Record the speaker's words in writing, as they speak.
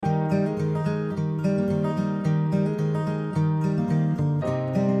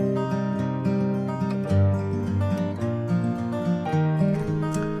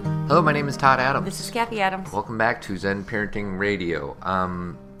Hello, my name is Todd Adams. This is Kathy Adams. Welcome back to Zen Parenting Radio.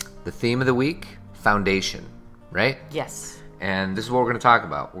 The theme of the week, foundation, right? Yes. And this is what we're going to talk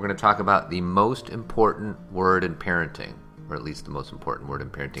about. We're going to talk about the most important word in parenting, or at least the most important word in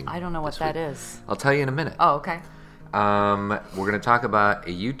parenting. I don't know what that is. I'll tell you in a minute. Oh, okay. We're going to talk about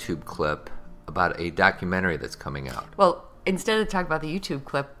a YouTube clip about a documentary that's coming out. Well, instead of talking about the YouTube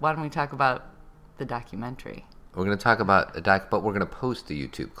clip, why don't we talk about the documentary? We're going to talk about but we're going to post the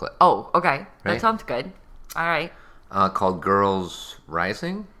YouTube clip. Oh, okay. Right? That sounds good. All right. Called Girls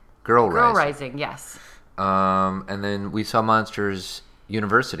Rising? Girl Rising, yes. And then we saw Monsters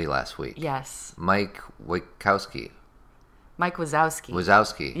University last week. Yes. Mike Wazowski.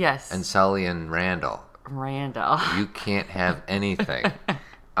 Wazowski. Yes. And Sully and Randall. You can't have anything.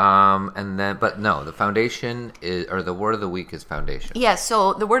 The foundation is, or the word of the week is foundation. Yeah,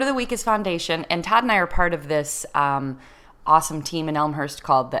 so the word of the week is foundation, and Todd and I are part of this awesome team in Elmhurst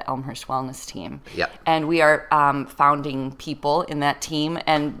called the Elmhurst Wellness Team. Yep. And we are founding people in that team,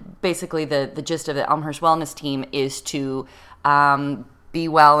 and basically the gist of the Elmhurst Wellness Team is to be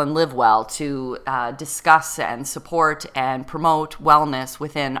well and live well, to discuss and support and promote wellness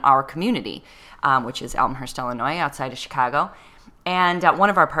within our community, which is Elmhurst, Illinois, outside of Chicago. And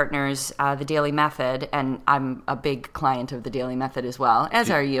one of our partners, the Daily Method, and I'm a big client of the Daily Method as well, as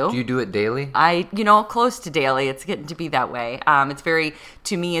are you. Do you do it daily? Close to daily. It's getting to be that way. To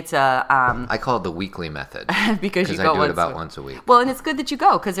me, it's a... I call it the weekly method. because you I go do it about once a week. Well, and it's good that you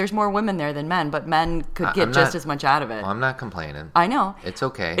go, because there's more women there than men, but men could get just as much out of it. Well, I'm not complaining. I know. It's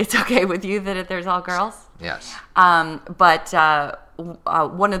okay. It's okay with you that there's all girls? Yes.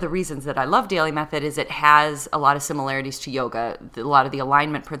 One of the reasons that I love Daily Method is it has a lot of similarities to yoga. A lot of the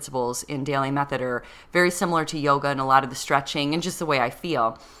alignment principles in Daily Method are very similar to yoga, and a lot of the stretching and just the way I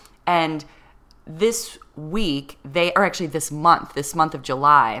feel. And this week, this month of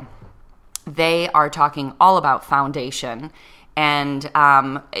July, they are talking all about foundation. And,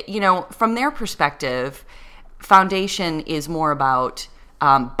 from their perspective, foundation is more about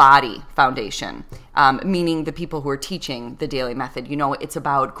body foundation, meaning the people who are teaching the Daily Method. It's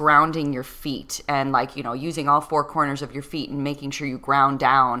about grounding your feet and using all four corners of your feet and making sure you ground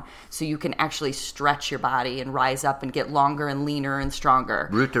down so you can actually stretch your body and rise up and get longer and leaner and stronger.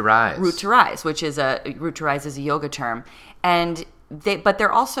 Root to rise. Root to rise is a yoga term. And but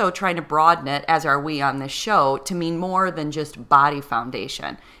they're also trying to broaden it, as are we on this show, to mean more than just body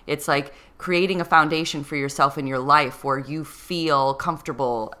foundation. It's like creating a foundation for yourself in your life where you feel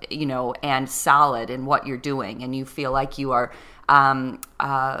comfortable, and solid in what you're doing, and you feel like you are,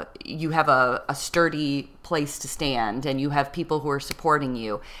 you have a sturdy place to stand, and you have people who are supporting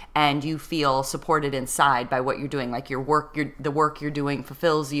you, and you feel supported inside by what you're doing. Like the work you're doing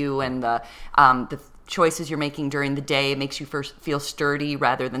fulfills you, and the choices you're making during the day makes you feel sturdy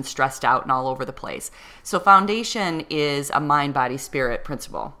rather than stressed out and all over the place. So foundation is a mind, body, spirit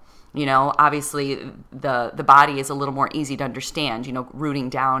principle. Obviously the body is a little more easy to understand, rooting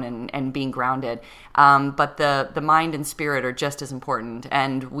down and being grounded. But the mind and spirit are just as important.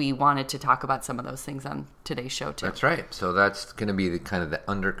 And we wanted to talk about some of those things on today's show too. That's right. So that's going to be the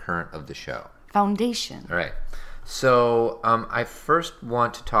undercurrent of the show. Foundation. All right. So I first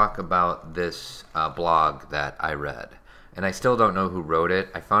want to talk about this blog that I read. And I still don't know who wrote it.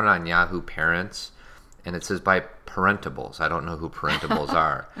 I found it on Yahoo Parents. And it says by Parentables. I don't know who Parentables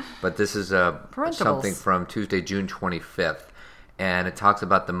are. But this is something from Tuesday, June 25th. And it talks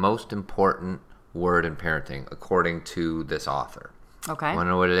about the most important word in parenting, according to this author. Okay. Want to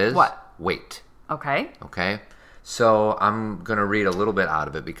know what it is? What? Wait. Okay. So I'm going to read a little bit out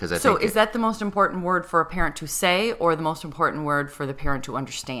of it because I think... So is that the most important word for a parent to say, or the most important word for the parent to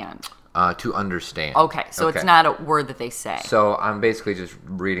understand? To understand. Okay, so it's not a word that they say. So I'm basically just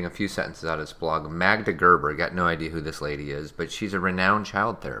reading a few sentences out of this blog. Magda Gerber, got no idea who this lady is, but she's a renowned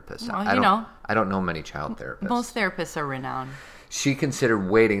child therapist. Well, I don't know many child therapists. Most therapists are renowned. She considered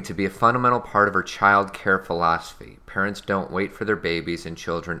waiting to be a fundamental part of her child care philosophy. Parents don't wait for their babies and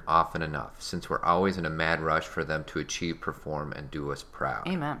children often enough, since we're always in a mad rush for them to achieve, perform, and do us proud.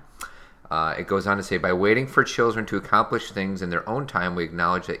 Amen. It goes on to say, by waiting for children to accomplish things in their own time, we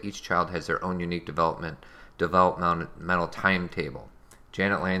acknowledge that each child has their own unique developmental timetable.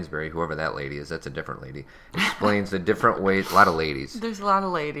 Janet Lansbury, whoever that lady is, that's a different lady, explains the different ways, a lot of ladies. There's a lot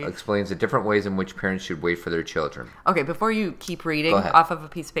of ladies. Explains the different ways in which parents should wait for their children. Okay, before you keep reading off of a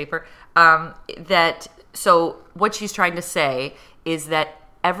piece of paper, so what she's trying to say is that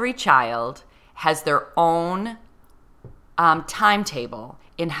every child has their own timetable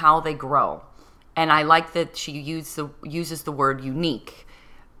in how they grow. And I like that she uses the word unique,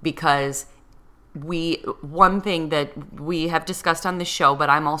 because one thing that we have discussed on this show, but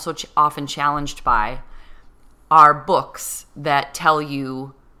I'm also often challenged by, are books that tell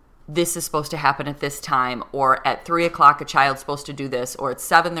you this is supposed to happen at this time, or at 3 o'clock a child's supposed to do this, or at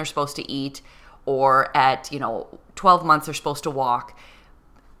 7 they're supposed to eat, or at 12 months they're supposed to walk.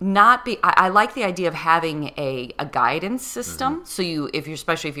 I like the idea of having a guidance system. So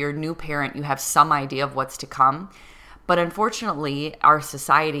especially if you're a new parent, you have some idea of what's to come. But unfortunately, our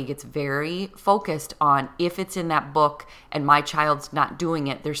society gets very focused on, if it's in that book and my child's not doing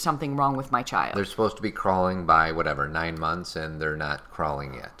it, there's something wrong with my child. They're supposed to be crawling by 9 months, and they're not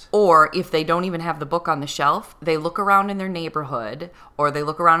crawling yet. Or if they don't even have the book on the shelf, they look around in their neighborhood, or they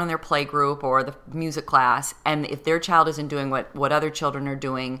look around in their play group or the music class, and if their child isn't doing what other children are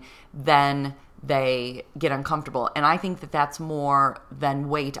doing, then they get uncomfortable. And I think that that's more than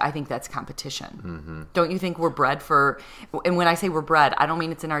weight. I think that's competition. Mm-hmm. Don't you think we're bred for, and when I say we're bred, I don't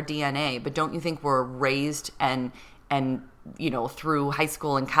mean it's in our DNA, but don't you think we're raised and through high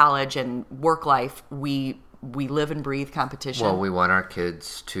school and college and work life, we live and breathe competition? Well, we want our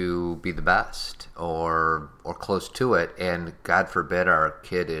kids to be the best or close to it. And God forbid our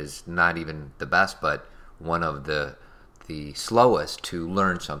kid is not even the best, but one of the slowest to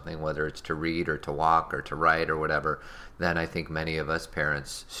learn something, whether it's to read or to walk or to write or whatever, then I think many of us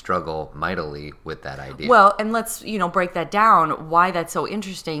parents struggle mightily with that idea. Well, and let's break that down. Why that's so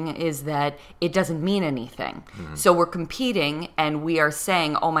interesting is that it doesn't mean anything. Mm-hmm. So we're competing and we are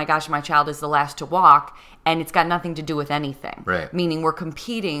saying, oh my gosh, my child is the last to walk, and it's got nothing to do with anything. Right. Meaning we're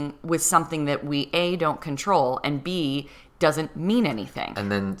competing with something that we A, don't control, and B, doesn't mean anything.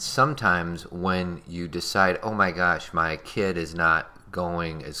 And then sometimes when you decide, oh my gosh, my kid is not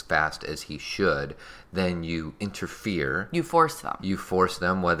going as fast as he should, then you interfere. You force them. You force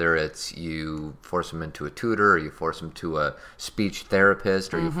them, whether it's you force them into a tutor, or you force them to a speech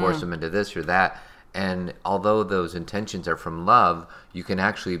therapist, or you force them into this or that. And although those intentions are from love, you can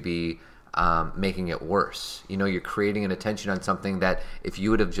actually be making it worse. You're creating an attention on something that if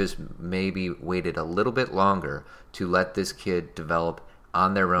you would have just maybe waited a little bit longer to let this kid develop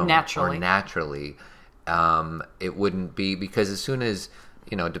on their own naturally, it wouldn't be, because as soon as,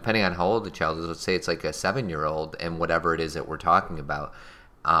 depending on how old the child is, let's say it's like a 7-year-old and whatever it is that we're talking about,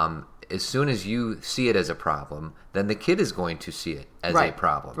 as soon as you see it as a problem, then the kid is going to see it as a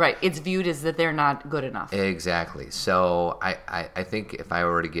problem. Right. It's viewed as that they're not good enough. Exactly. So I think if I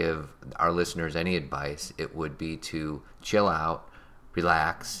were to give our listeners any advice, it would be to chill out,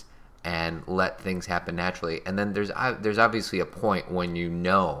 relax, and let things happen naturally. And then there's obviously a point when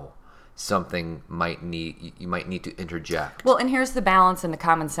something you might need to interject. Well, and here's the balance and the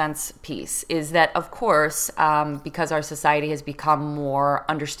common sense piece is that, of course, because our society has become more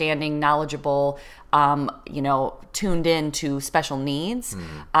understanding, knowledgeable, tuned in to special needs,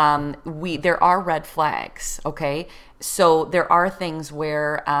 there are red flags, okay? So there are things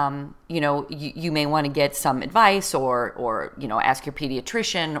where, you may want to get some advice or ask your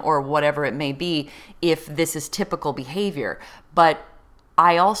pediatrician or whatever it may be if this is typical behavior. But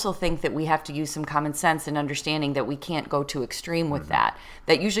I also think that we have to use some common sense and understanding that we can't go too extreme with that.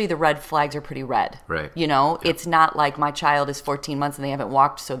 That usually the red flags are pretty red. Right. It's not like my child is 14 months and they haven't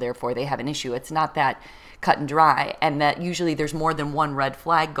walked, so therefore they have an issue. It's not that cut and dry. And that usually there's more than one red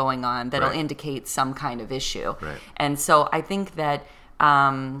flag going on that'll indicate some kind of issue. Right. And so I think that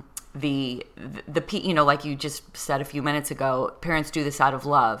like you just said a few minutes ago, parents do this out of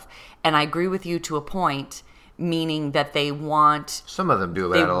love. And I agree with you to a point, meaning that they want... Some of them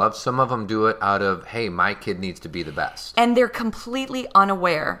do it out of love. Some of them do it out of, hey, my kid needs to be the best. And they're completely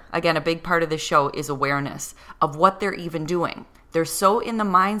unaware. Again, a big part of this show is awareness of what they're even doing. They're so in the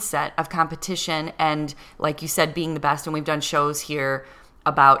mindset of competition and, like you said, being the best. And we've done shows here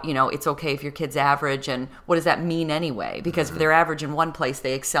about, it's okay if your kid's average, and what does that mean anyway? Because if they're average in one place,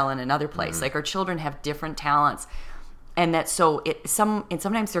 they excel in another place. Like, our children have different talents. And that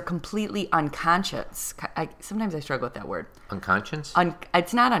sometimes they're completely unconscious. Sometimes I struggle with that word. Unconscious?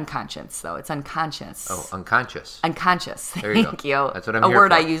 It's not unconscious, though. It's unconscious. Oh, unconscious. Unconscious. There you Thank go. you. That's what I'm here for. A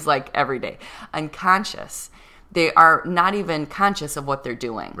word I use like every day. Unconscious. They are not even conscious of what they're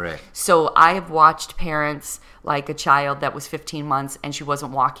doing. Right. So I have watched parents, like a child that was 15 months and she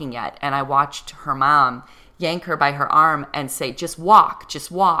wasn't walking yet. And I watched her mom yank her by her arm and say, just walk.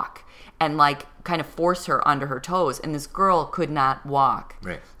 And kind of force her under her toes. And this girl could not walk.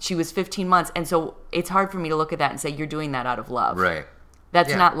 Right. She was 15 months. And so it's hard for me to look at that and say, you're doing that out of love. Right.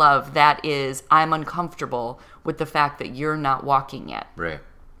 That's not love. That is, I'm uncomfortable with the fact that you're not walking yet. Right.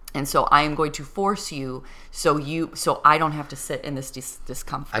 And so I am going to force you so I don't have to sit in this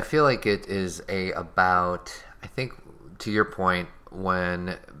discomfort. I feel like it is I think to your point,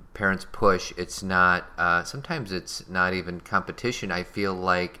 when parents push, it's not. Sometimes it's not even competition. I feel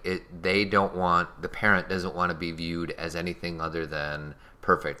like the parent doesn't want to be viewed as anything other than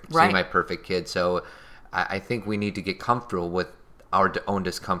perfect. Right. See my perfect kid. So I think we need to get comfortable with our own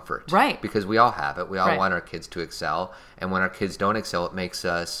discomfort. Right. Because we all have it. We all Right. want our kids to excel. And when our kids don't excel, it makes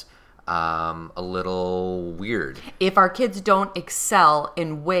us a little weird. If our kids don't excel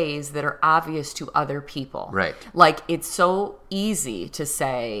in ways that are obvious to other people. Right. Like, it's so easy to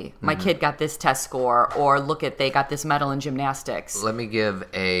say, my kid got this test score, or look at, they got this medal in gymnastics. Let me give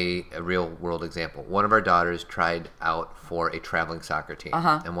a real world example. One of our daughters tried out for a traveling soccer team.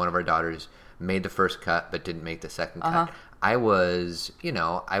 And one of our daughters made the first cut but didn't make the second cut. I was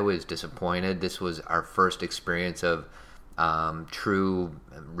disappointed. This was our first experience of true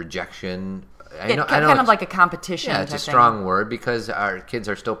rejection. I know kind of like a competition. Yeah, it's a strong word because our kids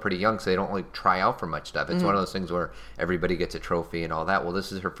are still pretty young, so they don't really try out for much stuff. It's one of those things where everybody gets a trophy and all that. Well,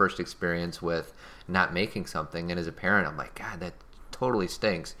 this is her first experience with not making something, and as a parent, I'm like, God, that totally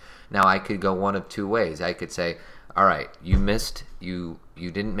stinks. Now, I could go one of two ways. I could say, all right, you missed, you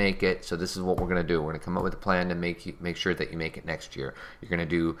didn't make it, so this is what we're going to do. We're going to come up with a plan to make sure that you make it next year. You're going to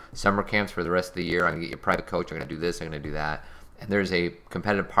do summer camps for the rest of the year. I'm going to get you a private coach. I'm going to do this. I'm going to do that. And there's a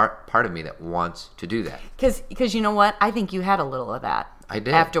competitive part of me that wants to do that. Because you know what? I think you had a little of that. I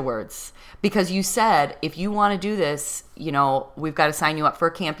did. Afterwards. Because you said, if you want to do this, we've got to sign you up for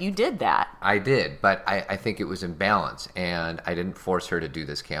a camp. You did that. I did, but I think it was in balance, and I didn't force her to do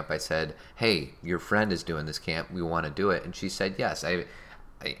this camp. I said, hey, your friend is doing this camp. We want to do it. And she said yes. I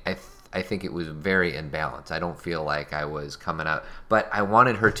think it was very in balance. I don't feel like I was coming out. But I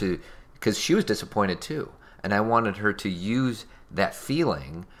wanted her to, because she was disappointed too. And I wanted her to use that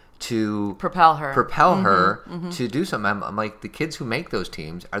feeling to propel her to do something. I'm like, the kids who make those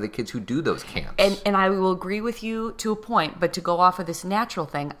teams are the kids who do those camps. And I will agree with you to a point, but to go off of this natural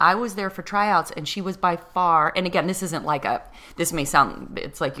thing, I was there for tryouts, and she was by far, and again, this isn't like this may sound,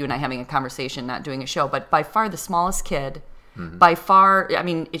 it's like you and I having a conversation, not doing a show, but by far the smallest kid. By far, I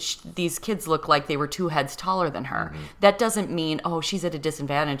mean, these kids look like they were 2 heads taller than her. That doesn't mean, she's at a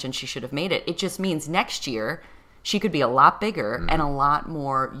disadvantage and she should have made it. It just means next year she could be a lot bigger and a lot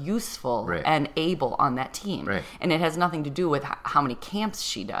more useful and able on that team. Right. And it has nothing to do with how many camps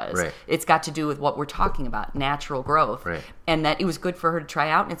she does. Right. It's got to do with what we're talking about, natural growth. Right. And that it was good for her to try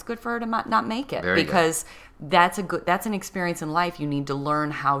out, and it's good for her to not make it. Very because that's an experience in life you need to learn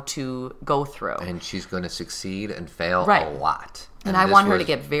how to go through. And she's going to succeed and fail Right. a lot. And I want her to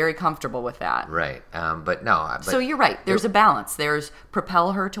get very comfortable with that. Right. But no. So you're right. There's a balance. There's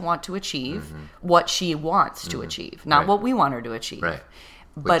propel her to want to achieve what she wants to achieve, not what we want her to achieve. Right.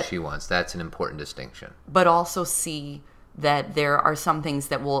 But Which she wants. That's an important distinction. But also see that there are some things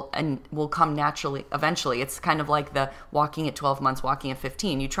that will come naturally eventually. It's kind of like the walking at 12 months, walking at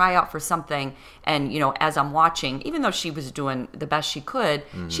 15. You try out for something, and as I'm watching, even though she was doing the best she could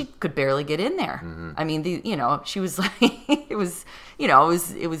barely get in there. I mean, she was like, it was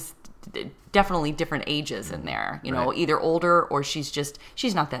definitely different ages in there. Right. Either older or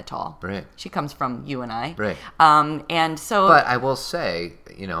she's not that tall. Right. She comes from you and I. Right. And so. But I will say,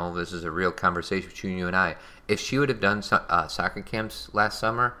 this is a real conversation between you and I. If she would have done soccer camps last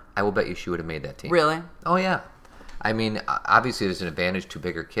summer, I will bet you she would have made that team. Really? Oh yeah. I mean, obviously there's an advantage to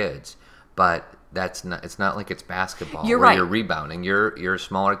bigger kids, but it's not like it's basketball You're where right. you're rebounding. You're a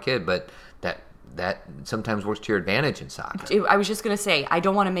smaller kid, but that sometimes works to your advantage in soccer. I was just going to say, I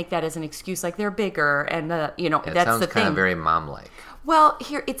don't want to make that as an excuse, like they're bigger, and that's the thing. It sounds kind of very mom-like. Well,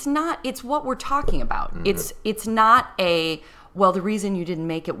 here it's what we're talking about. It's not the reason you didn't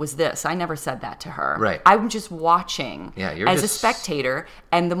make it was this. I never said that to her. Right. I'm just watching a spectator,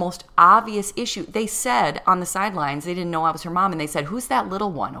 and the most obvious issue, they said on the sidelines, they didn't know I was her mom, and they said, who's that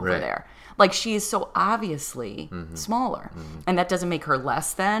little one over there? Like, she is so obviously smaller. And that doesn't make her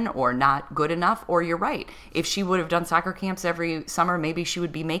less than or not good enough, or you're right. If she would have done soccer camps every summer, maybe she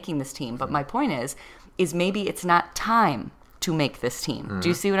would be making this team. But my point is maybe it's not time to make this team. Do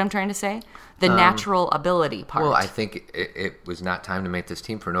you see what I'm trying to say? The natural ability part. Well, I think it was not time to make this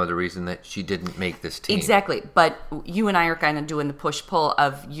team for no other reason that she didn't make this team. Exactly. But you and I are kind of doing the push-pull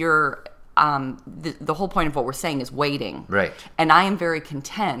of your... the whole point of what we're saying is waiting. Right. And I am very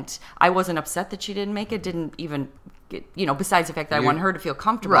content. I wasn't upset that she didn't make it, didn't even... besides the fact that I wanted her to feel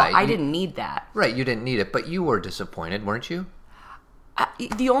comfortable, I didn't need that. Right, you didn't need it, but you were disappointed, weren't you?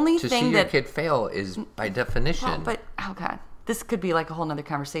 The only to thing see that... your kid fail is by definition... Well, but, oh God, this could be like a whole nother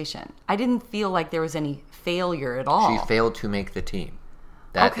conversation. I didn't feel like there was any failure at all. She failed to make the team.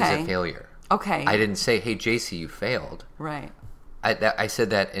 That is a failure. Okay. I didn't say, hey, JC, you failed. Right. I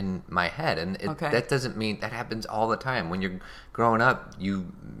said that in my head, and Okay. that doesn't mean that happens all the time. When you're growing up,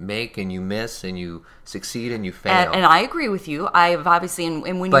 you make and you miss and you succeed and you fail. And I agree with you. I've obviously,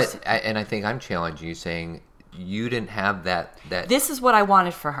 and when you, I think I'm challenging you, saying you didn't have that. this is what I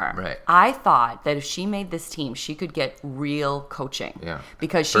wanted for her. Right. I thought that if she made this team, she could get real coaching. Yeah.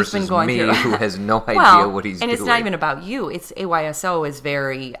 Because she's Versus been going me, through. who has no idea Well, what he's and doing. it's not even about you. It's AYSO is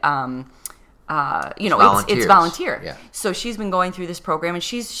very. It's volunteers. volunteer. Yeah. So she's been going through this program, and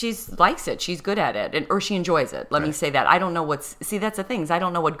she's likes it. She's good at it, or she enjoys it. Let me Right. say that. I don't know that's the thing is I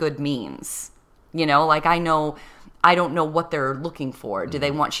don't know what good means. Like I don't know what they're looking for. Do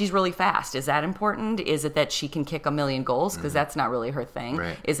they want? She's really fast. Is that important? Is it that she can kick a million goals? Because that's not really her thing.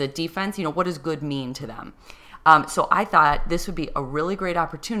 Right. Is it defense? What does good mean to them? So I thought this would be a really great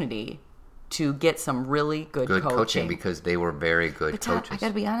opportunity to get some really good coaching because they were very good but Todd, coaches. I got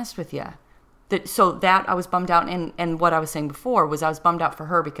to be honest with you. So I was bummed out, and what I was saying before was I was bummed out for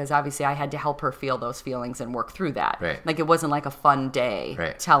her because obviously I had to help her feel those feelings and work through that. Right. Like it wasn't like a fun day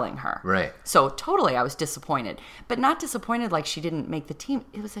Right. telling her. Right. So totally I was disappointed, but not disappointed like she didn't make the team.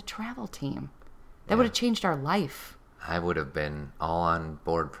 It was a travel team. That would have changed our life. I would have been all on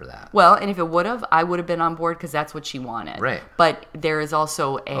board for that. Well, and if it would have, I would have been on board because that's what she wanted. Right. But there is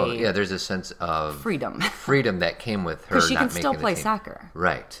also There's a sense of freedom. freedom that came with her. Because she not can making still the play team. soccer.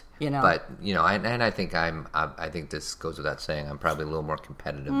 Right. But and I think I think this goes without saying. I'm probably a little more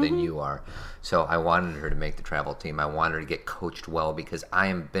competitive than you are. So I wanted her to make the travel team. I wanted her to get coached well because I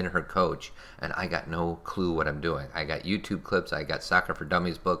have been her coach, and I got no clue what I'm doing. I got YouTube clips. I got Soccer for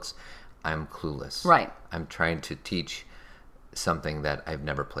Dummies books. I'm clueless. Right. I'm trying to teach something that I've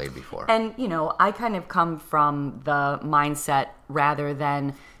never played before. And, I kind of come from the mindset rather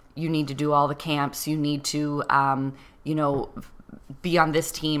than you need to do all the camps, you need to, be on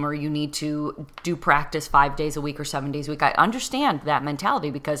this team, or you need to do practice 5 days a week or 7 days a week. I understand that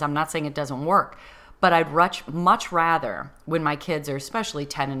mentality because I'm not saying it doesn't work, but I'd much rather, when my kids are especially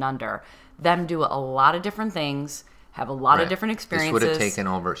 10 and under, them do a lot of different things, have a lot of different experiences. This would have taken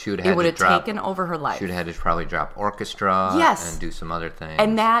over. She would have it would have taken over her life. She would have had to probably drop orchestra Yes. and do some other things.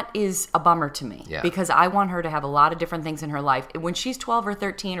 And that is a bummer to me Yeah. because I want her to have a lot of different things in her life. When she's 12 or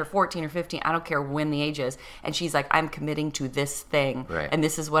 13 or 14 or 15, I don't care when the age is, and she's like, I'm committing to this thing, Right. and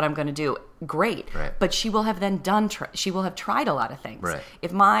this is what I'm going to do. Great. Right. But she will have then she will have tried a lot of things. Right.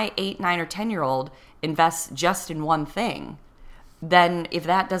 If my 8, 9, or 10-year-old invests just in one thing, then if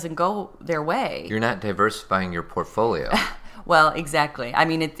that doesn't go their way... You're not diversifying your portfolio. Well, exactly. I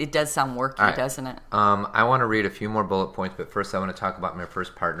mean, it does sound worky, All right. doesn't it? I want to read a few more bullet points, but first I want to talk about my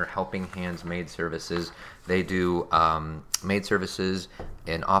first partner, Helping Hands Maid Services. They do maid services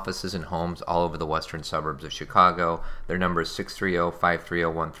in offices and homes all over the western suburbs of Chicago. Their number is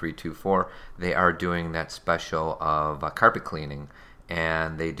 630-530-1324. They are doing that special of carpet cleaning,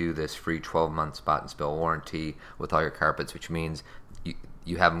 and they do this free 12-month spot and spill warranty with all your carpets, which means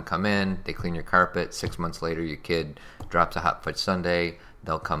you have them come in, they clean your carpet. 6 months later, your kid drops a hot fudge sundae.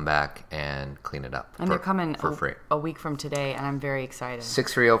 They'll come back and clean it up. And they're coming for free. A week from today, and I'm very excited.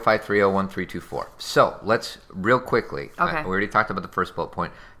 630-530-1324. So let's real quickly. Okay. We already talked about the first bullet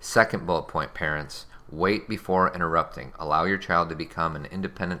point. Second bullet point, parents. Wait before interrupting. Allow your child to become an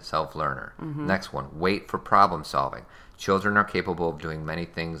independent self-learner. Mm-hmm. Next one, wait for problem solving. Children are capable of doing many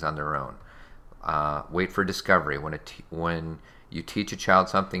things on their own. Wait for discovery. When you teach a child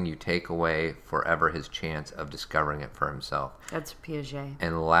something, you take away forever his chance of discovering it for himself. That's Piaget.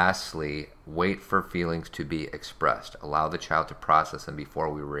 And lastly, wait for feelings to be expressed. Allow the child to process them before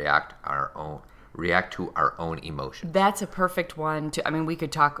we react to our own emotions. That's a perfect one. We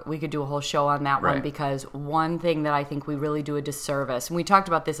could do a whole show on that one Right. because one thing that I think we really do a disservice, and we talked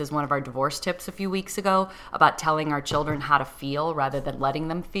about this as one of our divorce tips a few weeks ago, about telling our children how to feel rather than letting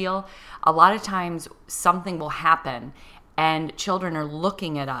them feel. A lot of times something will happen and children are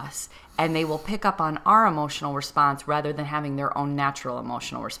looking at us and they will pick up on our emotional response rather than having their own natural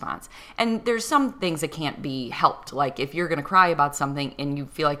emotional response. And there's some things that can't be helped. Like if you're going to cry about something and you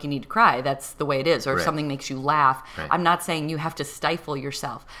feel like you need to cry, that's the way it is. Or if Right. something makes you laugh. Right. I'm not saying you have to stifle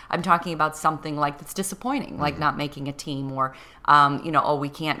yourself. I'm talking about something like that's disappointing, like not making a team, or, we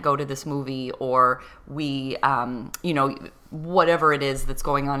can't go to this movie, or we, whatever it is that's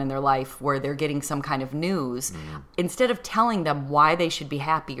going on in their life where they're getting some kind of news. Instead of telling them why they should be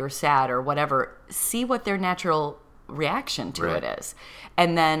happy or sad or whatever, see what their natural reaction to Right. it is.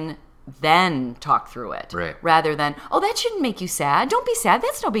 And then talk through it. Right. Rather than, that shouldn't make you sad. Don't be sad.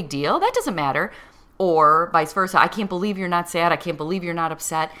 That's no big deal. That doesn't matter. Or vice versa. I can't believe you're not sad. I can't believe you're not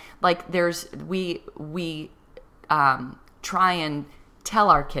upset. Like we try and tell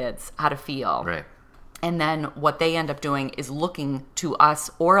our kids how to feel. Right. And then what they end up doing is looking to us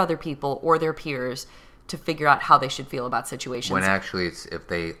or other people or their peers to figure out how they should feel about situations. When actually, it's if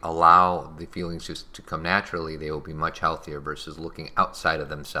they allow the feelings just to come naturally, they will be much healthier versus looking outside of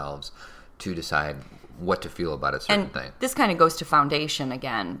themselves to decide what to feel about a certain thing. This kind of goes to foundation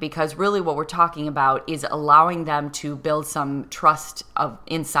again, because really what we're talking about is allowing them to build some trust of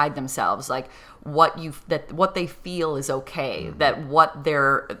inside themselves, like what they feel is okay, Mm-hmm. that what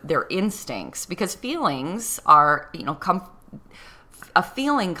their instincts, because feelings are, a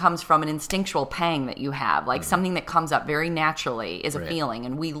feeling comes from an instinctual pang that you have, like something that comes up very naturally is a Right. feeling,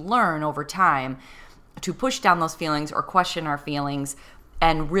 and we learn over time to push down those feelings or question our feelings.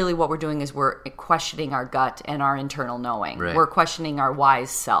 And really what we're doing is we're questioning our gut and our internal knowing. Right. We're questioning our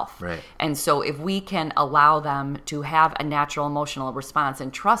wise self. Right. And so if we can allow them to have a natural emotional response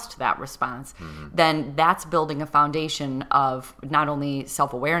and trust that response, then that's building a foundation of not only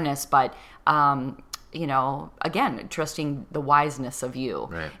self-awareness, but again, trusting the wiseness of you,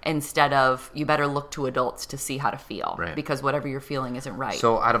 Right. instead of you better look to adults to see how to feel, Right. because whatever you're feeling isn't right.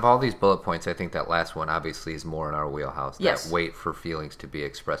 So out of all these bullet points, I think that last one obviously is more in our wheelhouse. Yes. That wait for feelings to be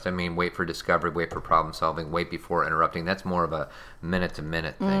expressed. I mean, wait for discovery, wait for problem solving, wait before interrupting. That's more of a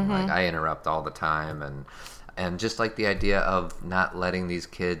minute-to-minute thing. Like I interrupt all the time. And just like the idea of not letting these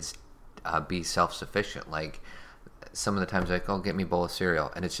kids be self-sufficient. Like some of the times like, oh, get me a bowl of cereal.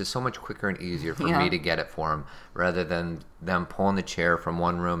 And it's just so much quicker and easier for me to get it for them rather than them pulling the chair from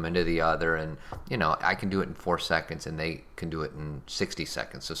one room into the other. And, I can do it in 4 seconds and they can do it in 60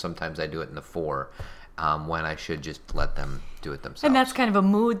 seconds. So sometimes I do it in the 4 when I should just let them do it themselves. And that's kind of a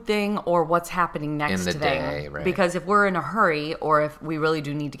mood thing or what's happening next In the thing. day, right. Because if we're in a hurry or if we really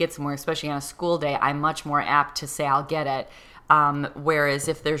do need to get somewhere, especially on a school day, I'm much more apt to say I'll get it. Whereas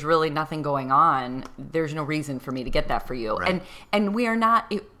if there's really nothing going on, there's no reason for me to get that for you. Right. And we are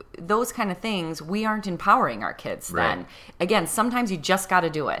not, those kind of things, we aren't empowering our kids then. Right. Again, sometimes you just got to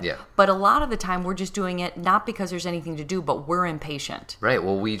do it. Yeah. But a lot of the time we're just doing it not because there's anything to do, but we're impatient. Right.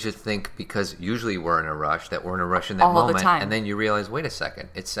 Well, we just think because usually we're in a rush, that we're in a rush in that All the moment. time. And then you realize, wait a second,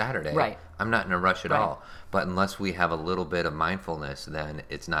 it's Saturday. Right. I'm not in a rush at Right. all. But unless we have a little bit of mindfulness, then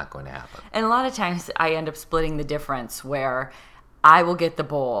it's not going to happen. And a lot of times I end up splitting the difference where I will get the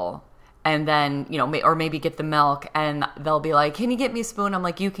bowl and then, or maybe get the milk and they'll be like, can you get me a spoon? I'm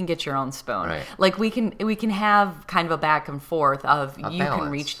like, you can get your own spoon. Right. Like we can have kind of a back and forth of you balance.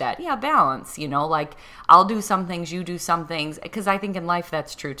 can reach that. Yeah, balance, like I'll do some things, you do some things. Because I think in life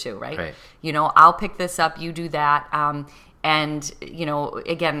that's true too, right? Right. I'll pick this up, you do that. And,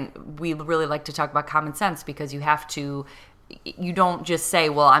 again, we really like to talk about common sense because you don't just say,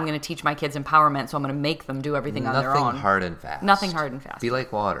 well, I'm going to teach my kids empowerment, so I'm going to make them do everything on their own. Nothing hard and fast. Nothing hard and fast. Be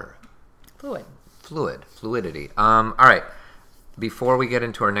like water. Fluidity. All right. Before we get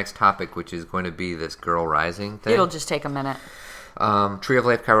into our next topic, which is going to be this girl rising thing. It'll just take a minute. Tree of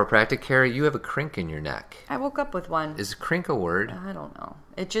Life Chiropractic. Carrie, you have a crink in your neck. I woke up with one. Is crink a word? I don't know.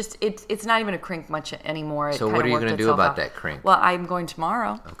 It's not even a crink much anymore. So what are you going to do about that crink? Well, I'm going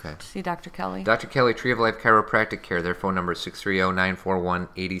tomorrow. Okay. To see Dr. Kelly. Dr. Kelly, Tree of Life Chiropractic Care. Their phone number is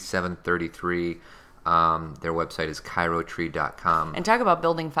 630-941-8733. Their website is chirotree.com. And talk about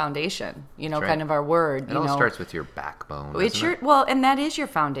building foundation. right. Kind of our word. It all starts with your backbone. And that is your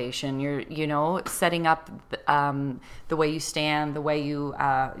foundation. You're, setting up the way you stand, the way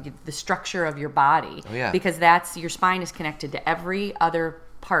the structure of your body. Oh, yeah. Because your spine is connected to every other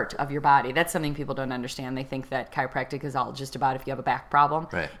part of your body. That's something people don't understand. They think that chiropractic is all just about if you have a back problem.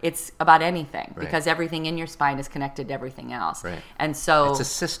 Right. It's about anything Right. because everything in your spine is connected to everything else. Right. And so It's a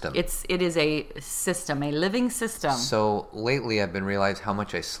system. It is a system, a living system. So lately I've been realizing how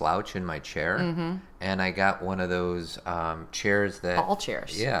much I slouch in my chair. Mm-hmm. And I got one of those chairs that... Ball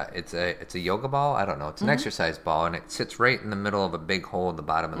chairs. Yeah, it's a yoga ball. I don't know. It's an exercise ball, and it sits right in the middle of a big hole at the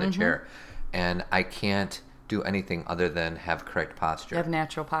bottom of the chair. And I can't do anything other than have correct posture. You have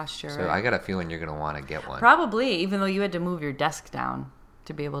natural posture. So I got a feeling you're going to want to get one. Probably, even though you had to move your desk down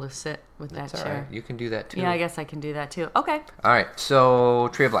to be able to sit with That's that all chair. right. You can do that too. Yeah, I guess I can do that too. Okay. All right. So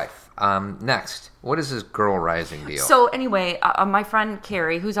Tree of Life. Next, what is this girl rising deal? So anyway, my friend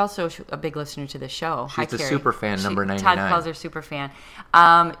Carrie, who's also a big listener to the show. She's Hi, the Carrie. super fan, number 99. Todd calls her super fan.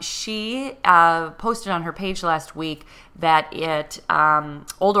 She posted on her page last week that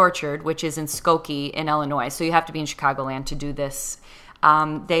Old Orchard, which is in Skokie in Illinois, so you have to be in Chicagoland to do this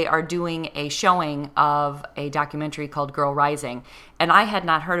they are doing a showing of a documentary called Girl Rising. And I had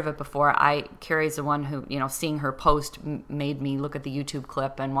not heard of it before. Carrie's the one who, seeing her post made me look at the YouTube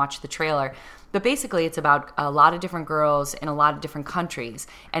clip and watch the trailer. But basically, it's about a lot of different girls in a lot of different countries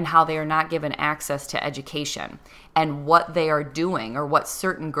and how they are not given access to education and what they are doing, or what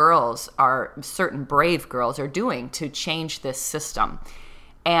certain brave girls are doing to change this system.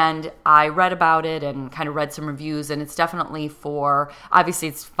 And I read about it and kind of read some reviews, and it's definitely obviously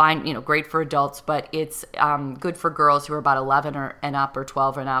it's fine, great for adults, but it's good for girls who are about 11 and up or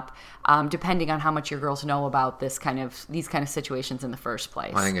 12 and up, depending on how much your girls know about these kind of situations in the first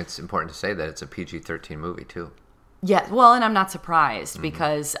place. I think it's important to say that it's a PG-13 movie too. Yeah, well, and I'm not surprised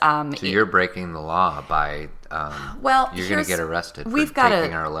because... so you're breaking the law by... you're going to get arrested for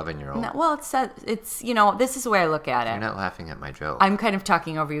taking our 11-year-old. No, well, it's this is the way I look at it. You're not laughing at my joke. I'm kind of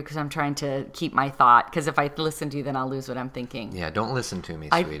talking over you because I'm trying to keep my thought, because if I listen to you, then I'll lose what I'm thinking. Yeah, don't listen to me,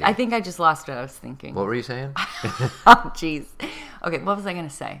 sweetie. I think I just lost what I was thinking. What were you saying? Oh, jeez. Okay, what was I going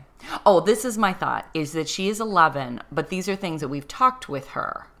to say? Oh, this is my thought, is that she is 11, but these are things that we've talked with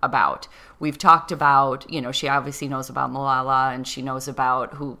her about. We've talked about, she obviously knows about Malala, and she knows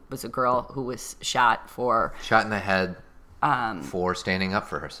about who was a girl who was shot in the head for standing up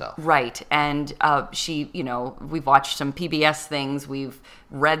for herself. Right. And she, we've watched some PBS things. We've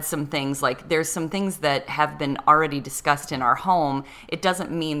read some things. Like, there's some things that have been already discussed in our home. It doesn't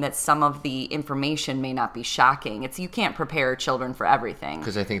mean that some of the information may not be shocking. You can't prepare children for everything.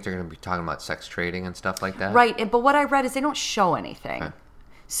 Because I think they're going to be talking about sex trading and stuff like that. Right. But what I read is they don't show anything. Okay.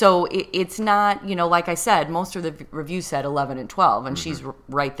 So it's not, like I said, most of the reviews said 11 and 12, and she's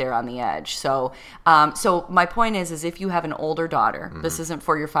right there on the edge. So so my point is if you have an older daughter, this isn't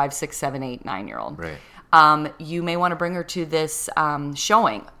for your 5, 6, 7, 8, 9-year-old. Right. You may want to bring her to this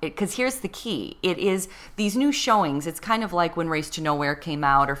showing, because here's the key. It is these new showings. It's kind of like when Race to Nowhere came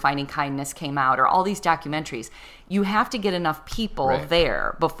out, or Finding Kindness came out, or all these documentaries. You have to get enough people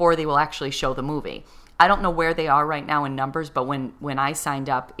there before they will actually show the movie. I don't know where they are right now in numbers, but when I signed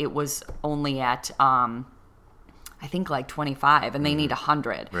up, it was only at, I think, like 25, and they need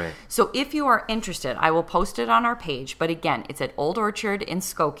 100. Right. So if you are interested, I will post it on our page. But again, it's at Old Orchard in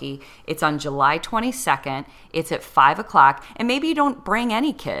Skokie. It's on July 22nd. It's at 5 o'clock. And maybe you don't bring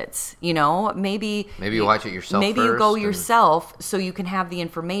any kids, Maybe you watch it yourself Maybe you go yourself so you can have the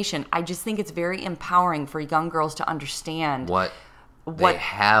information. I just think it's very empowering for young girls to understand what they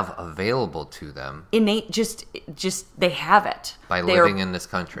have available to them. Innate, just they have it. By living in this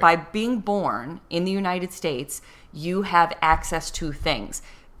country. By being born in the United States, you have access to things.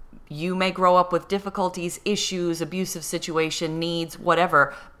 You may grow up with difficulties, issues, abusive situation, needs,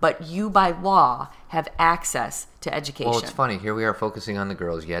 whatever, but you by law have access to education. Well, it's funny. Here we are focusing on the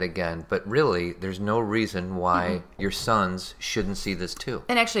girls yet again, but really, there's no reason why your sons shouldn't see this too.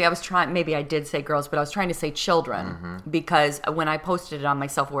 And actually, maybe I did say girls, but I was trying to say children, because when I posted it on my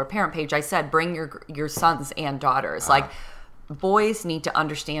self-aware parent page, I said, bring your sons and daughters. Like, boys need to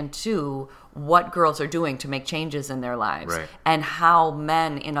understand too what girls are doing to make changes in their lives, and how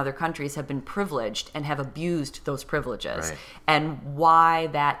men in other countries have been privileged and have abused those privileges, and why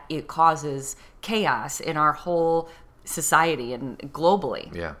that it causes chaos in our whole society and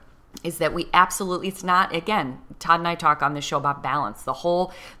globally. Yeah. Is that we absolutely, it's not, again, Todd and I talk on this show about balance.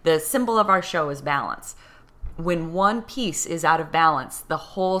 The symbol of our show is balance. When one piece is out of balance, the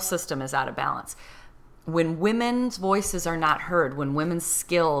whole system is out of balance. When women's voices are not heard, when women's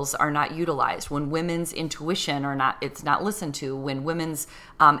skills are not utilized, when women's intuition it's not listened to, when women's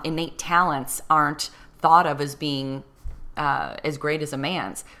innate talents aren't thought of as being as great as a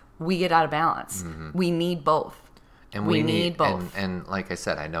man's, we get out of balance. We need both. And we need both. And like I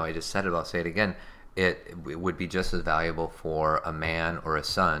said, I know I just said it, I'll say it again. It would be just as valuable for a man or a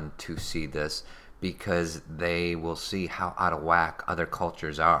son to see this, because they will see how out of whack other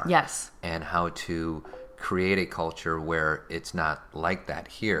cultures are. Yes. And how to create a culture where it's not like that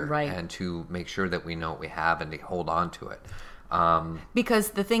here. Right. And to make sure that we know what we have and to hold on to it.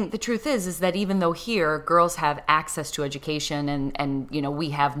 Because the truth is that even though here girls have access to education and we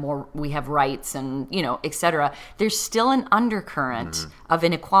have rights and et cetera, there's still an undercurrent of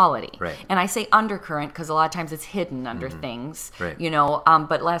inequality. Right. And I say undercurrent because a lot of times it's hidden under things. Right.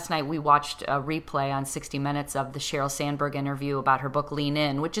 But last night we watched a replay on 60 Minutes of the Sheryl Sandberg interview about her book Lean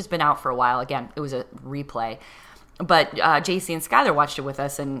In, which has been out for a while. Again, it was a replay. But JC and Skylar watched it with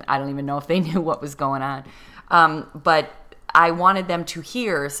us, and I don't even know if they knew what was going on. But I wanted them to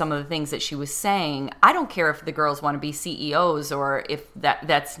hear some of the things that she was saying. I don't care if the girls want to be CEOs or if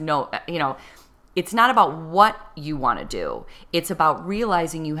that's no, it's not about what you want to do. It's about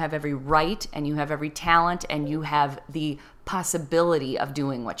realizing you have every right and you have every talent and you have the possibility of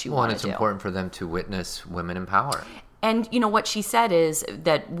doing what you want to do. And it's important for them to witness women in power. And you know what she said is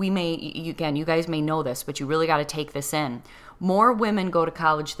that we may, again, you guys may know this, but you really got to take this in. More women go to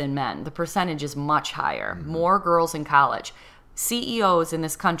college than men. The percentage is much higher. Mm-hmm. More girls in college. CEOs in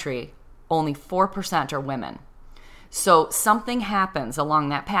this country, only 4% are women. So something happens along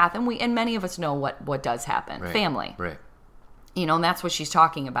that path, and many of us know what does happen. Right. Family. Right. You know, and that's what she's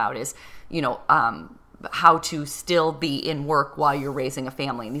talking about is, you know, how to still be in work while you're raising a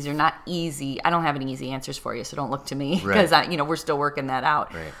family. And these are not easy. I don't have any easy answers for you, so don't look to me because, right. We're still working that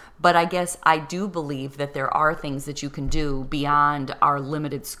out. Right. But I guess I do believe that there are things that you can do beyond our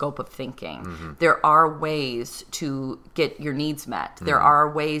limited scope of thinking. Mm-hmm. There are ways to get your needs met. Mm-hmm. There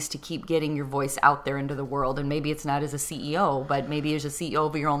are ways to keep getting your voice out there into the world. And maybe it's not as a CEO, but maybe as a CEO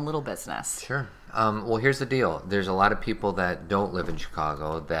of your own little business. Sure. Well, here's the deal. There's a lot of people that don't live in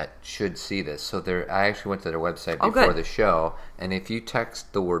Chicago that should see this. So I actually went to their website before the show, and if you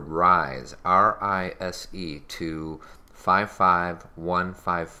text the word RISE, R-I-S-E, to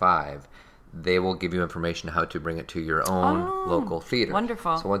 55155, they will give you information how to bring it to your own local theater.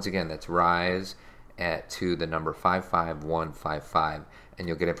 Wonderful. So once again, that's RISE to the number 55155, and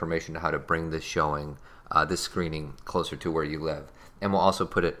you'll get information on how to bring this showing, this screening, closer to where you live. And we'll also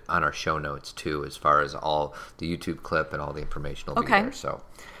put it on our show notes, too, as far as all the YouTube clip and all the information will be there. So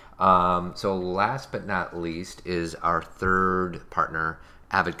last but not least is our third partner,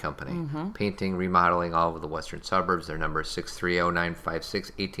 Avid Company. Mm-hmm. Painting, remodeling all over the western suburbs. Their number is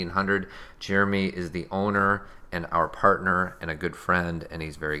 630-956-1800. Jeremy is the owner and our partner and a good friend, and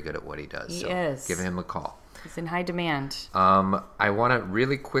he's very good at what he does. He is. Give him a call. He's in high demand. I want to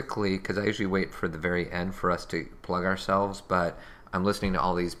really quickly, because I usually wait for the very end for us to plug ourselves, but I'm listening to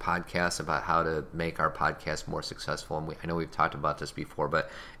all these podcasts about how to make our podcast more successful. And I know we've talked about this before,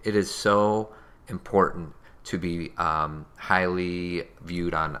 but it is so important to be highly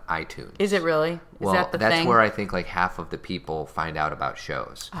viewed on iTunes. Is it really? Is that the thing? That's where I think like half of the people find out about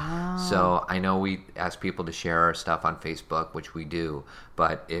shows. Oh. So I know we ask people to share our stuff on Facebook, which we do.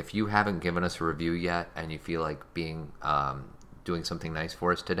 But if you haven't given us a review yet and you feel like being doing something nice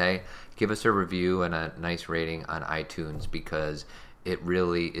for us today, give us a review and a nice rating on iTunes, because it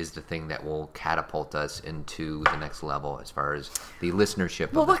really is the thing that will catapult us into the next level as far as the listenership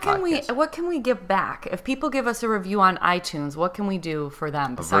of the podcast. What can we give back? If people give us a review on iTunes, what can we do for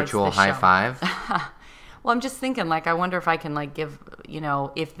them besides a virtual the high show? five? Well, I'm just thinking, like, I wonder if I can, like, give,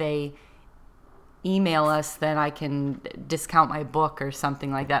 if they email us, then I can discount my book or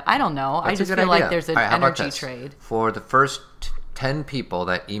something like that. I don't know. That's I just a good feel idea. like there's an energy trade. For the first 10 people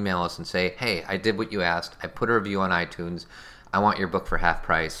that email us and say, hey, I did what you asked. I put a review on iTunes. I want your book for half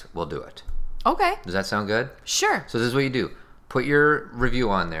price. We'll do it. Okay. Does that sound good? Sure. So this is what you do. Put your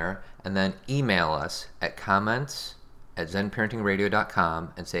review on there and then email us at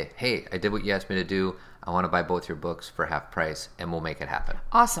comments@zenparentingradio.com and say, hey, I did what you asked me to do. I want to buy both your books for half price, and we'll make it happen.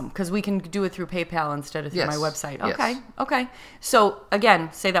 Awesome, because we can do it through PayPal instead of through my website. Okay, yes. Okay. So,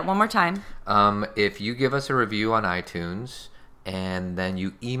 again, say that one more time. If you give us a review on iTunes and then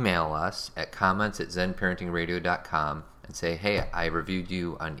you email us at comments@zenparentingradio.com and say, hey, I reviewed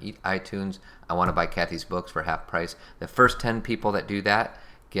you on iTunes. I want to buy Kathy's books for half price. The first 10 people that do that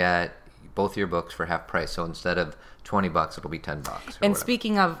get both your books for half price. So instead of $20, it'll be $10. And whatever.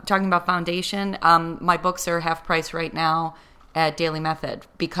 Speaking of talking about foundation, my books are half price right now at Daily Method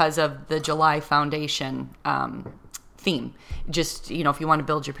because of the July foundation theme. Just, if you want to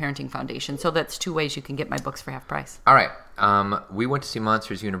build your parenting foundation. So that's two ways you can get my books for half price. All right. We went to see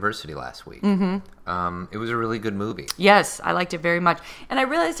Monsters University last week. Mm-hmm. It was a really good movie. Yes, I liked it very much. And I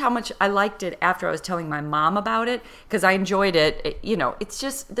realized how much I liked it after I was telling my mom about it, because I enjoyed it. It's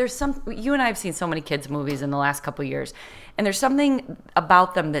just, you and I have seen so many kids' movies in the last couple of years, and there's something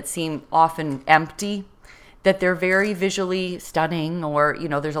about them that seem often empty, that they're very visually stunning, or,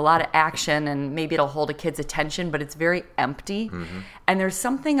 there's a lot of action and maybe it'll hold a kid's attention, but it's very empty. Mm-hmm. And there's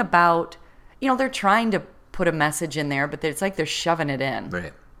something about, they're trying to put a message in there, but it's like they're shoving it in.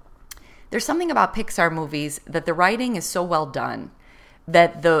 Right. There's something about Pixar movies that the writing is so well done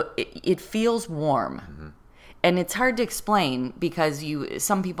that it feels warm. Mm-hmm. And it's hard to explain because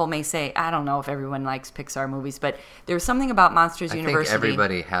some people may say, I don't know if everyone likes Pixar movies, but there's something about Monsters University. I think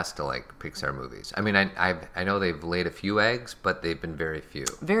everybody has to like Pixar movies. I mean, I know they've laid a few eggs, but they've been very few.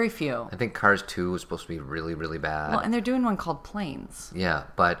 Very few. I think Cars 2 was supposed to be really, really bad. Well, and they're doing one called Planes. Yeah,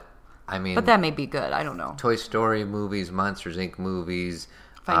 but I mean... But that may be good. I don't know. Toy Story movies, Monsters, Inc. movies...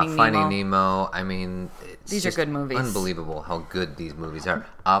 Finding Nemo. I mean, these are good movies. Unbelievable how good these movies are.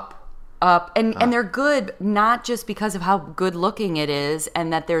 Up. up, and they're good not just because of how good looking it is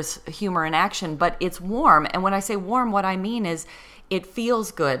and that there's humor and action, but it's warm. And when I say warm, what I mean is it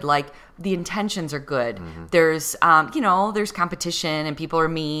feels good. Like the intentions are good. There's there's competition and people are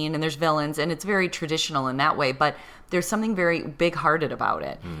mean and there's villains, and it's very traditional in that way, but there's something very big-hearted about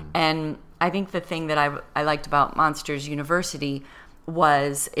it. And I think the thing that I liked about Monsters University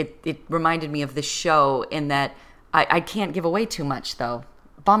was it reminded me of the show in that I can't give away too much, though.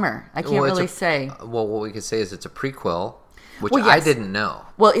 Bummer. I can't really say. Well, what we could say is it's a prequel, which Well, I yes. didn't know.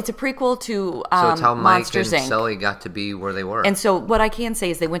 Well, it's a prequel to So it's how Mike Monsters, and Inc. Sully got to be where they were. And so what I can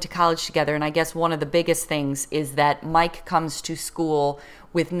say is they went to college together, and I guess one of the biggest things is that Mike comes to school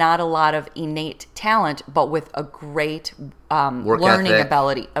with not a lot of innate talent, but with a great learning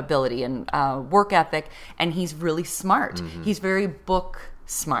ethic. ability and work ethic, and he's really smart. He's very book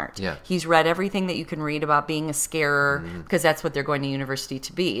smart. Yeah. He's read everything that you can read about being a scarer, because that's what they're going to university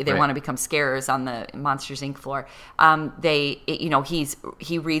to be. They Right. want to become scarers on the Monsters Inc. floor.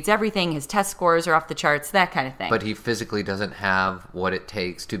 He reads everything. His test scores are off the charts, that kind of thing. But he physically doesn't have what it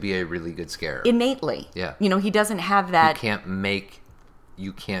takes to be a really good scarer. Innately. Yeah. He doesn't have that.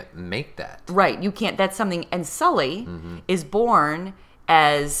 You can't make that. Right. You can't. That's something. And Sully is born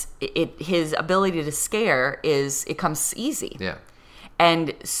as his ability to scare it comes easy. Yeah.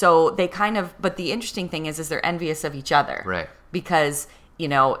 And so they but the interesting thing is they're envious of each other. Right. Because,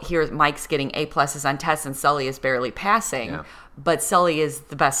 here Mike's getting A+ on tests and Sully is barely passing. Yeah. But Sully is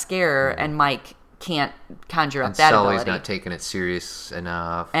the best scarer and Mike can't conjure up And that Sully's ability. not taking it serious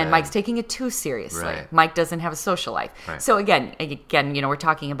enough. And Mike's taking it too seriously. Right. Mike doesn't have a social life. Right. So again, we're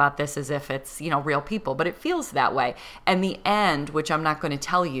talking about this as if it's, real people, but it feels that way. And the end, which I'm not going to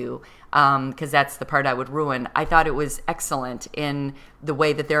tell you, because that's the part I would ruin, I thought it was excellent in the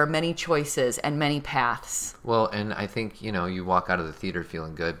way that there are many choices and many paths. Well, and I think, you walk out of the theater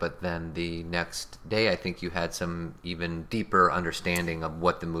feeling good, but then the next day I think you had some even deeper understanding of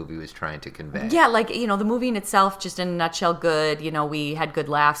what the movie was trying to convey. Yeah, the movie in itself, just in a nutshell, good. We had good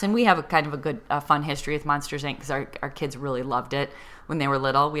laughs, and we have a kind of a good, fun history with Monsters, Inc., because our kids really loved it when they were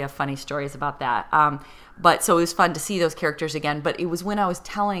little. We have funny stories about that. But so it was fun to see those characters again. But it was when I was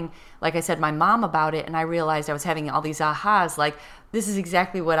telling, like I said, my mom about it, and I realized I was having all these ahas, like, this is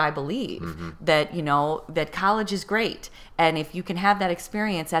exactly what I believe, that, that college is great. And if you can have that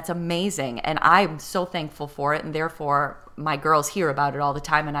experience, that's amazing. And I'm so thankful for it. And therefore, my girls hear about it all the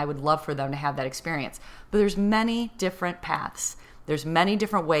time, and I would love for them to have that experience. But there's many different paths. There's many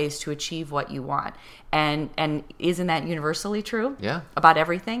different ways to achieve what you want. And isn't that universally true? Yeah. About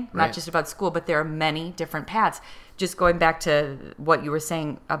everything? Right. Not just about school, but there are many different paths. Just going back to what you were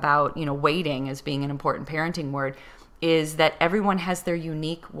saying about, waiting as being an important parenting word, is that everyone has their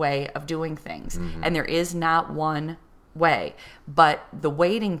unique way of doing things. And there is not one way. But the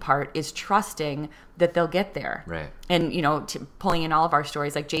waiting part is trusting that they'll get there. Right. And, pulling in all of our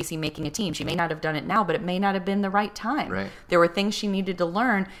stories, like JC making a team. She may not have done it now, but it may not have been the right time. Right. There were things she needed to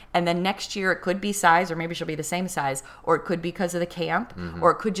learn. And then next year it could be size, or maybe she'll be the same size, or it could be because of the camp,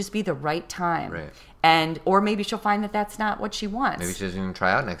 or it could just be the right time. Right. Or maybe she'll find that that's not what she wants. Maybe she doesn't even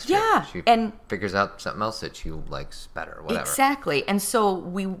try out next year. Yeah, She and- figures out something else that she likes better, whatever. Exactly. And so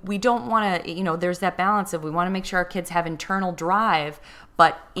we don't want to, there's that balance of we want to make sure our kids have internal drive,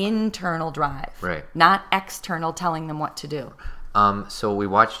 but internal drive. Right. Not external telling them what to do. So we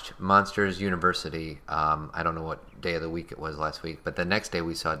watched Monsters University. I don't know what day of the week it was last week, but the next day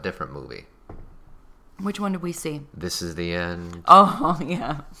we saw a different movie. Which one did we see? This Is the End, Oh,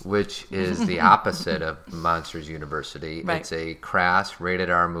 yeah. which is the opposite of Monsters University. Right. It's a crass,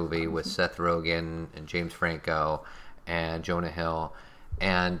 rated R movie with Seth Rogen and James Franco and Jonah Hill.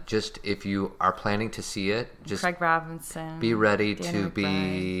 And just if you are planning to see it, just Craig Robinson. be ready Danny to McBride.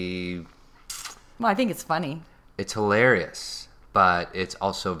 be... Well, I think it's funny. It's hilarious, but it's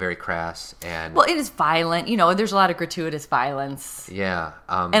also very crass. And Well, it is violent. There's a lot of gratuitous violence. yeah.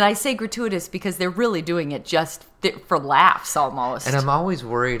 And I say gratuitous because they're really doing it just for laughs almost. And I'm always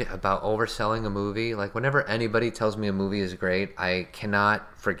worried about overselling a movie. Like, whenever anybody tells me a movie is great, I cannot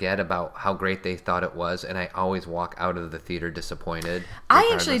forget about how great they thought it was, and I always walk out of the theater disappointed. I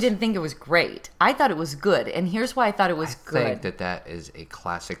regardless. actually didn't think it was great. I thought it was good, and here's why I thought it was I good. think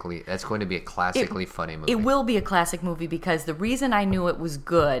that's going to be a classically funny movie. It will be a classic movie because the reason I knew it was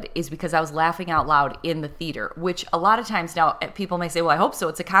good is because I was laughing out loud in the theater, which a lot of times now people may say, well, I hope so.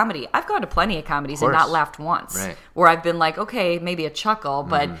 It's a comedy. I've gone to plenty of comedies and course. not laughed once. Right. Where I've been like, okay, maybe a chuckle,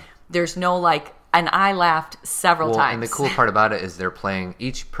 but there's no and I laughed several times. And the cool part about it is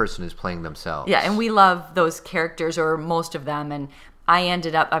each person is playing themselves. Yeah, and we love those characters, or most of them, and I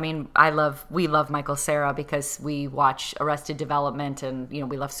ended up, we love Michael Cera because we watch Arrested Development and,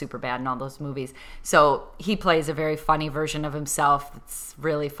 we love Superbad and all those movies. So he plays a very funny version of himself. It's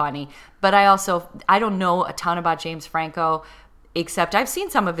really funny. But I don't know a ton about James Franco, except I've seen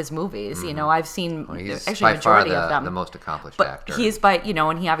some of his movies. I've seen he's actually by a majority far of them. the most accomplished But actor. he is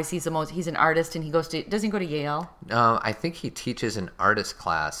and he obviously he's an artist, and doesn't he go to Yale? I think he teaches an artist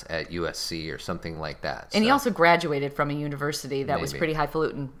class at USC or something like that. And he also graduated from a university that was Maybe. pretty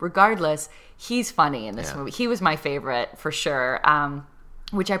highfalutin. Regardless, he's funny in this movie. He was my favorite for sure.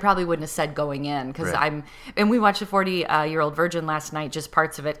 Which I probably wouldn't have said going in because Right. and we watched The 40-Year-Old Virgin last night, just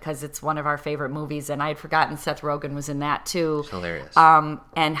parts of it because it's one of our favorite movies, and I had forgotten Seth Rogen was in that too. It's hilarious.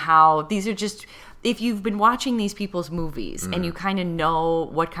 And how these are just, if you've been watching these people's movies and you kind of know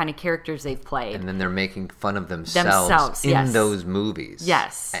what kind of characters they've played. And then they're making fun of themselves in yes. those movies.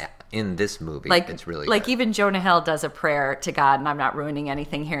 Yes. In this movie, it's really like good. even Jonah Hill does a prayer to God, and I'm not ruining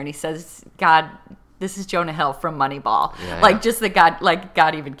anything here, and he says, God, this is Jonah Hill from Moneyball. Yeah. Just that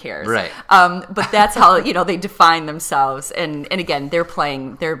God even cares. Right. But that's how, they define themselves. And again,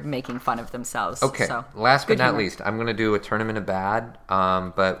 they're making fun of themselves. Okay. So, Last but good not humor. least, I'm going to do a tournament of bad.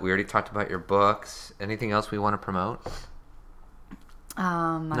 But we already talked about your books. Anything else we want to promote?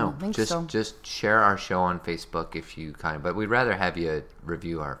 I don't think so. Just share our show on Facebook if you but we'd rather have you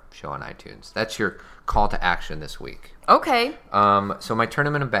review our show on iTunes. That's your call to action this week. Okay. So my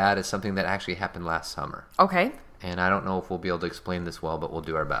tournament of bad is something that actually happened last summer. Okay. And I don't know if we'll be able to explain this well, but we'll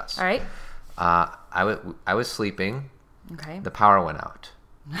do our best. All right. I was sleeping. Okay. The power went out.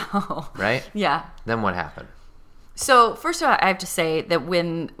 No. Right? Yeah. Then what happened? So first of all, I have to say that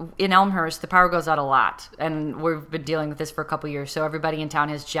when in Elmhurst, the power goes out a lot, and we've been dealing with this for a couple of years. So everybody in town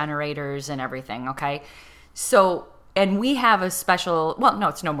has generators and everything. Okay, so and we have a special. Well, no,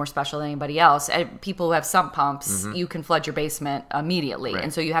 it's no more special than anybody else. People who have sump pumps, you can flood your basement immediately, Right.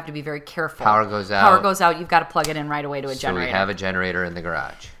 and so you have to be very careful. Power goes out. Power goes out. You've got to plug it in right away to a generator. So we have a generator in the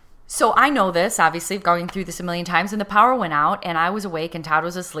garage. So I know this, obviously, going through this a million times, and the power went out, and I was awake, and Todd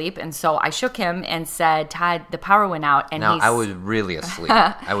was asleep, and so I shook him and said, Todd, the power went out, and Now, he's I was really asleep.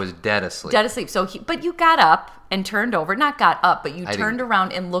 I was dead asleep. dead asleep. So, but you got up and turned over, not got up, but you I turned didn't.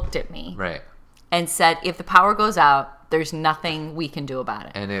 around and looked at me Right. and said, if the power goes out, there's nothing we can do about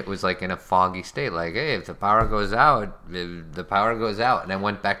it. And it was like in a foggy state, like, hey, if the power goes out, the power goes out. And I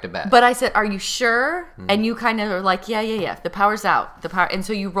went back to bed. But I said, are you sure? And you kind of are like, yeah. The power's out. And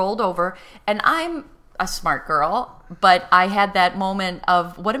so you rolled over, and I'm a smart girl, but I had that moment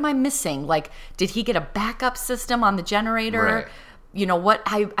of, what am I missing? Like, did he get a backup system on the generator? Right. What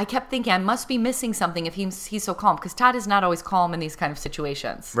I kept thinking, I must be missing something if he's so calm, because Todd is not always calm in these kind of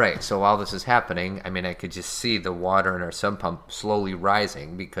situations. Right. So while this is happening, I could just see the water in our sump pump slowly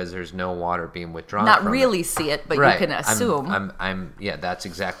rising because there's no water being withdrawn. Not from really it. see it, but Right. you can assume. I'm yeah, that's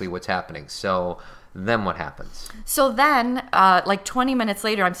exactly what's happening. So then what happens? So then, like 20 minutes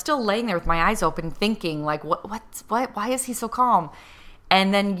later, I'm still laying there with my eyes open, thinking, like, what? Why is he so calm?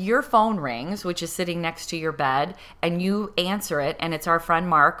 And then your phone rings, which is sitting next to your bed, and you answer it, and it's our friend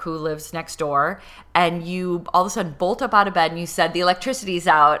Mark, who lives next door, and you all of a sudden bolt up out of bed, and you said, the electricity's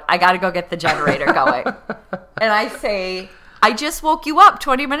out, I gotta go get the generator going. And I say, I just woke you up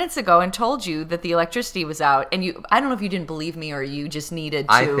 20 minutes ago and told you that the electricity was out, and I don't know if you didn't believe me or you just needed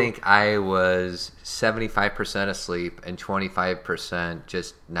to. I think I was 75% asleep and 25%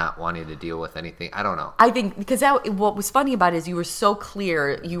 just not wanting to deal with anything. I don't know. I think because what was funny about it is you were so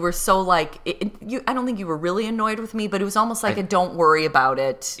clear. You were so like, I don't think you were really annoyed with me, but it was almost like a don't worry about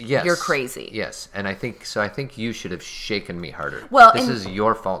it. Yes. You're crazy. Yes. And I think you should have shaken me harder. Well, this and- is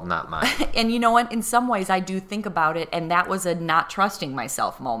your fault, not mine. And you know what? In some ways, I do think about it, and that was a not trusting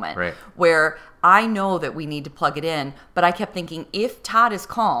myself moment. Right. Where I know that we need to plug it in, but I kept thinking, if Todd is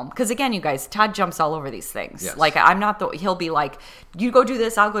calm, because again, you guys, Todd jumps all over these things. Yes. Like, I'm not he'll be like, you go do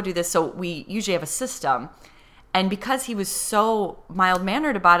this, I'll go do this. So we usually have a system. And because he was so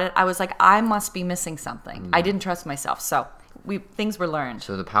mild-mannered about it, I was like, I must be missing something. I didn't trust myself. So things were learned.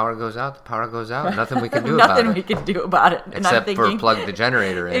 So the power goes out. Nothing we can do about Nothing it. we can do about it. And I'm Except for thinking, plug the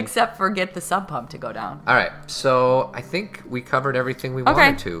generator in. except for get the sump pump to go down. All right, so I think we covered everything we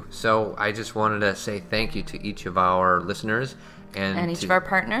wanted to. So I just wanted to say thank you to each of our listeners And each of our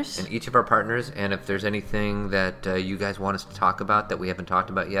partners. And each of our partners. And if there's anything that you guys want us to talk about that we haven't talked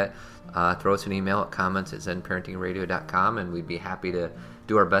about yet, throw us an email at comments@zenparentingradio.com, and we'd be happy to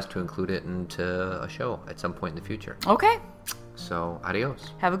do our best to include it into a show at some point in the future. Okay. So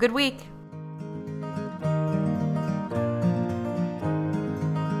adios. Have a good week.